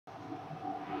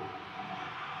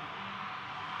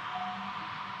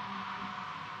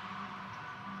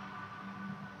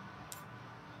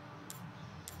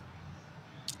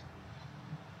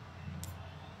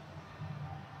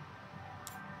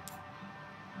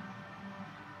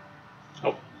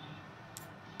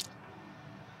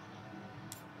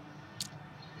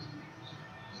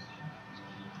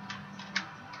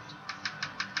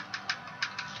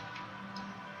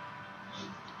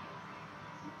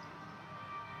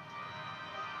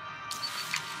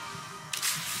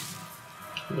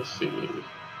Let's see.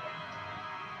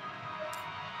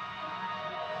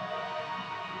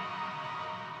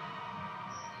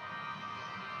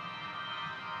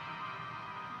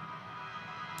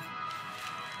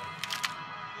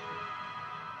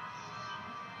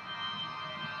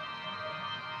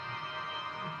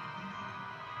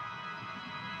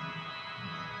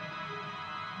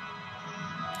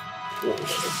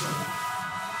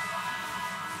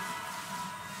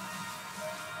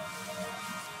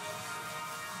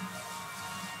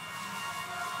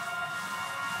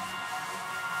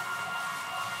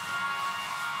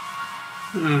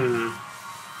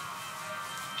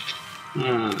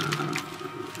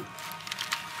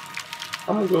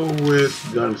 I'm gonna go with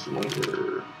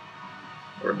Gunslinger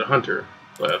or the Hunter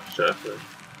left chapter.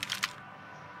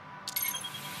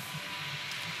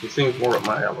 He seems more up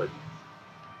my alley.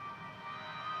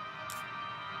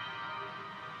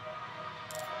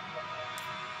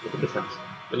 What's the difference?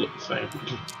 They look the same.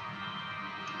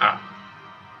 Ah.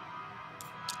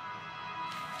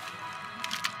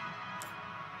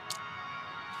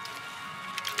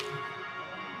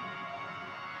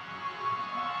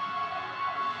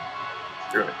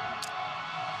 Really?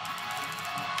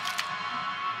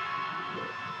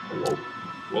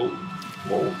 Whoa.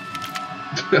 Whoa.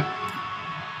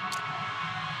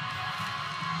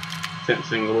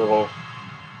 Sensing a little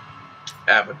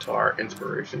Avatar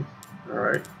inspiration.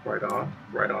 Alright, right on.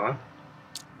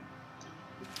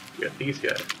 We got these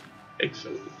guys.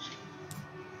 Excellent.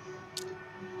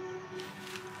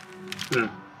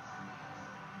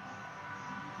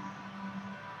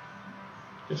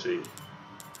 Let's see.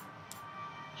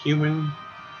 Human.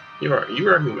 You are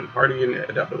human, hardy and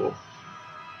adaptable.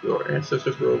 Your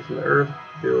ancestors rose from the earth,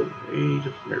 build an age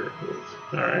of miracles.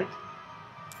 Alright.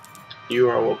 You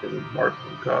are awoken, marked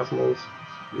from the cosmos.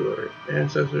 Your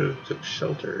ancestors took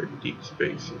shelter in deep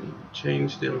space and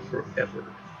changed them forever.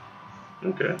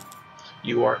 Okay.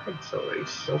 You are Exo, a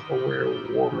self-aware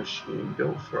war machine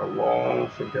built for a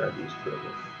long-forgotten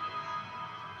struggle.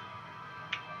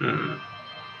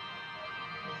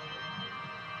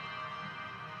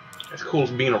 As cool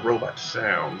as being a robot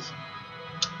sounds,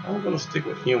 I'm gonna stick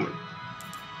with human.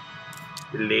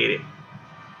 Lady.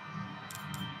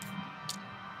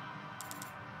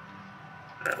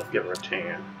 Alright, let's give her a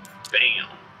tan. Bam!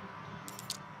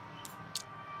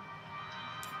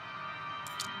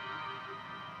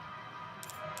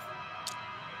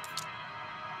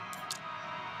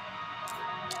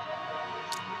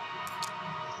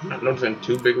 I'm not noticing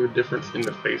too big of a difference in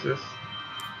the faces.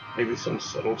 Maybe some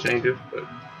subtle changes, but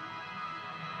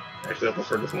actually I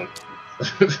prefer this one.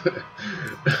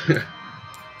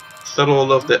 Subtle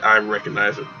enough that I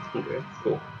recognize it. Okay,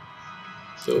 cool.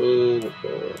 So,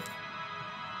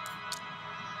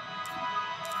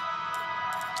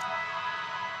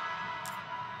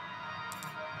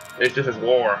 it's just as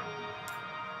war.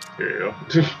 There you go.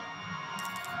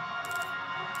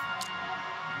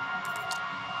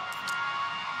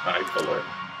 Eye color.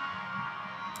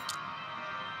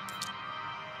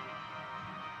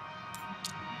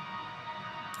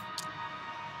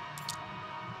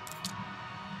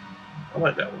 I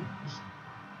like that one.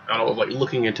 I don't know, like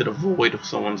looking into the void of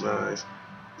someone's eyes.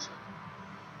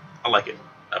 I like it.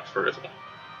 I prefer this one.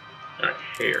 Alright,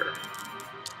 hair.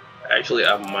 Actually,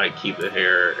 I might keep the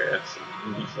hair as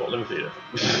default. Let me see that.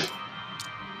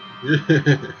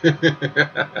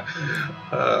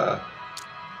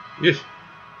 Yeah.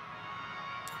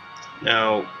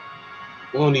 Now,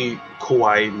 we'll need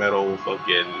Kawaii Metal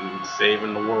fucking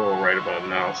saving the world right about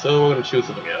now, so we're gonna choose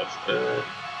something else.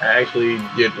 I actually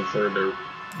did prefer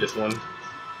this one.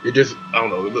 It just, I don't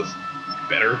know, it looks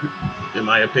better, in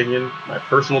my opinion. My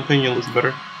personal opinion looks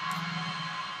better.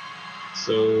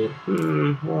 So,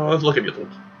 well, let's look at this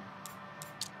one.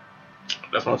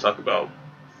 That's what I'm talking about.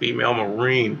 Female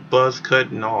Marine, buzz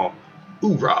cut and all.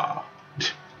 Hoorah!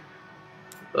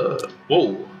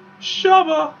 Whoa.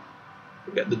 Shava!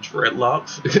 We got the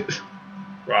dreadlocks.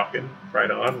 Rocking.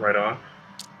 Right on.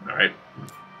 Alright.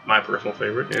 My personal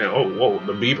favorite. Yeah, oh, whoa,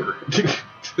 the Bieber.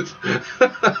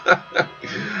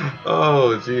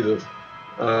 Oh, Jesus.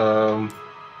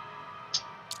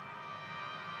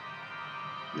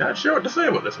 Not sure what to say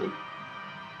about this one.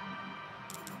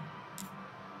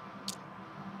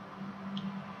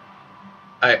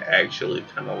 I actually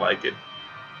kind of like it.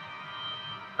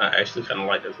 I actually kind of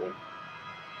like this one.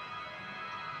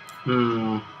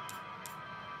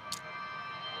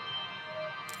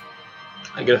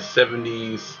 I get a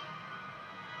 70s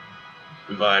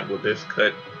vibe with this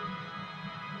cut.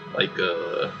 Like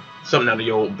something out of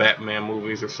the old Batman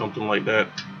movies or something like that.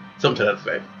 Something to that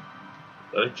effect.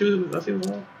 I choose, I see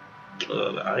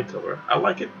the eye color. I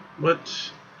like it,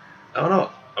 but I don't know.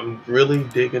 I'm really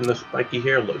digging the spiky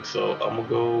hair look, so I'm gonna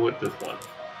go with this one.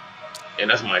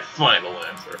 And that's my final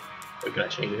answer. Wait, can I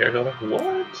change the hair color?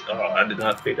 What? Oh, I did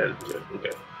not pay that attention. Okay.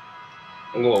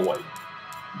 I'm going white.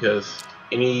 Because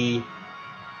any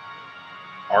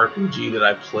RPG that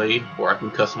I play where I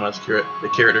can customize the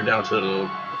character down to the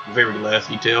very last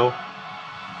detail,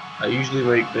 I usually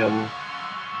make them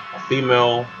a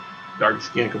female, dark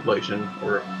skin complexion,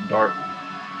 or dark,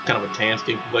 kind of a tan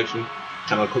skin complexion,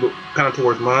 kind of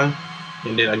towards mine,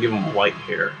 and then I give them white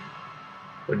hair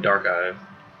with dark eyes,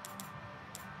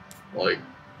 like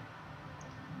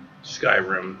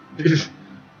Skyrim,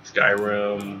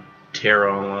 Skyrim,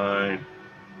 Terra Online.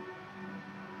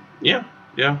 Yeah.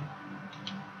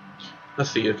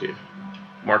 Let's see. Okay,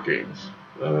 markings.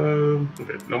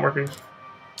 Okay, no markings.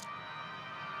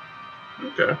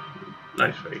 Okay,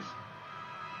 nice face.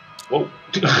 Whoa.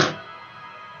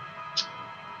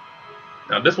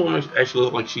 Now this one actually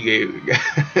looked like she gave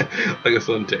like a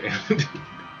suntan.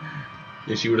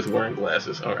 And she was wearing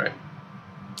glasses. Alright.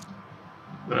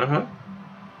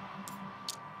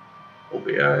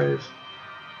 Open eyes.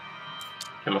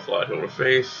 Camouflage over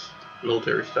face.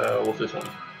 Military style. What's this one?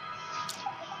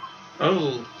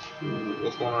 Oh.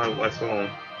 What's going on with my phone?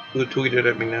 Who tweeted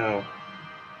at me now?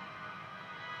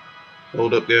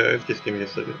 Hold up, guys. Just give me a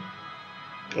second.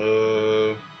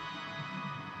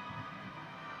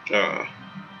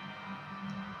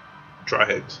 Try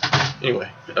heads. Anyway,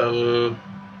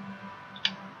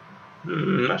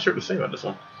 not sure what to say about this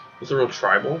one. It's a real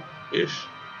tribal-ish.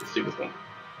 Let's see this one.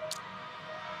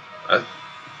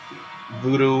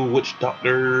 Voodoo witch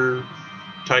doctor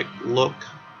type look.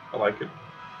 I like it.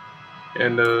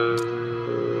 And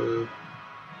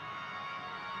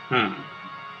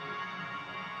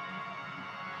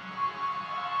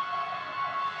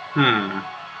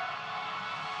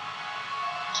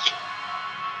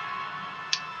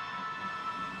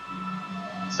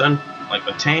sun, like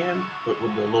a tan, but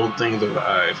with the little things over the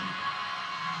eyes,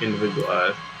 individual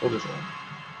eyes. What's this one?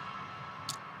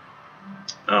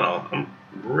 I don't know. I'm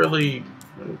really.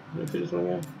 Let me see this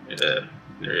one again.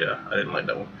 Yeah. I didn't like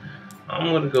that one.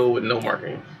 I'm gonna go with no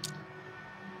marking.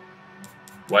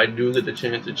 If I do get the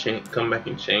chance to come back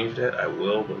and change that, I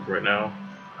will. But right now,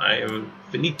 I am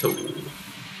finito.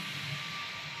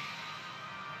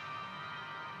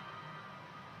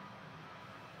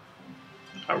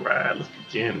 Alright, let's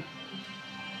begin.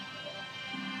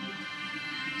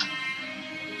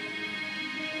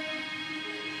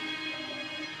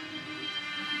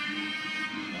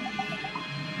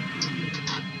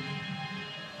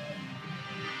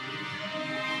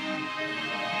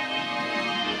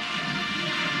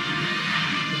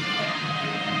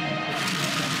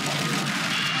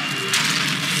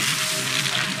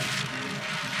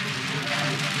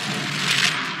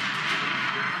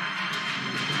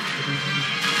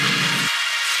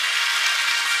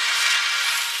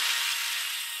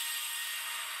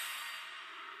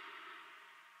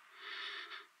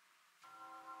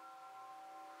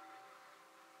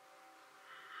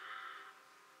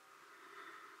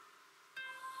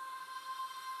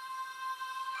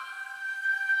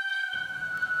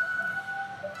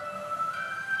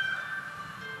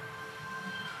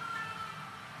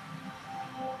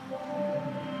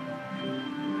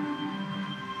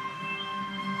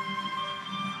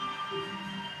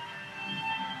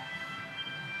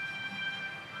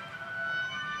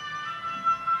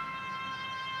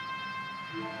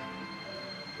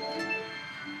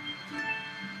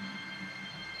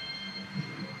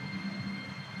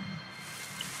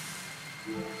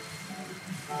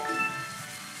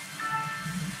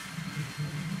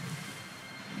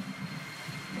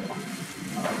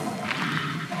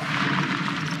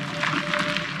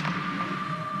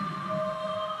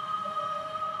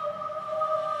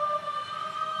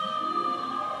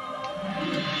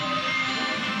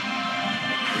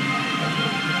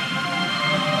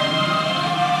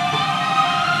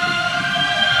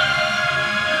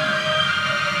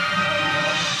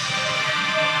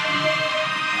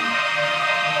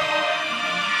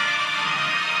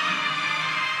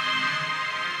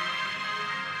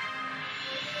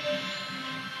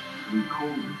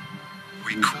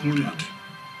 We called it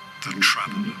the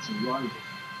Traveler,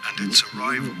 and its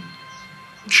arrival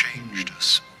changed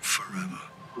us forever.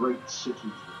 Great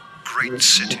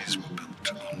cities were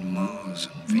built on Mars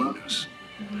and Venus.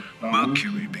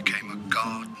 Mercury became a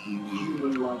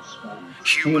garden world.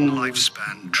 Human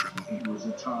lifespan tripled. It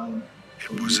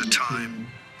was a time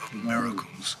of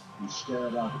miracles. We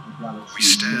stared out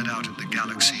at the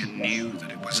galaxy and knew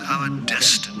that it was our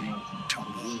destiny to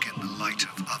walk in the light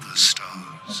of other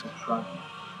stars.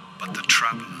 But the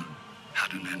Traveler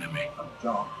had an enemy.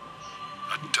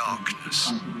 A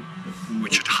darkness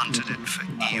which had hunted it for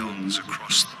eons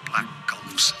across the black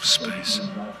gulfs of space,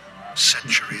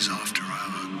 centuries after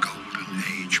our golden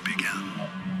age began.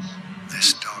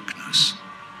 This darkness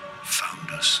found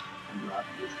us.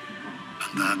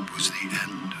 And that was the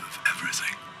end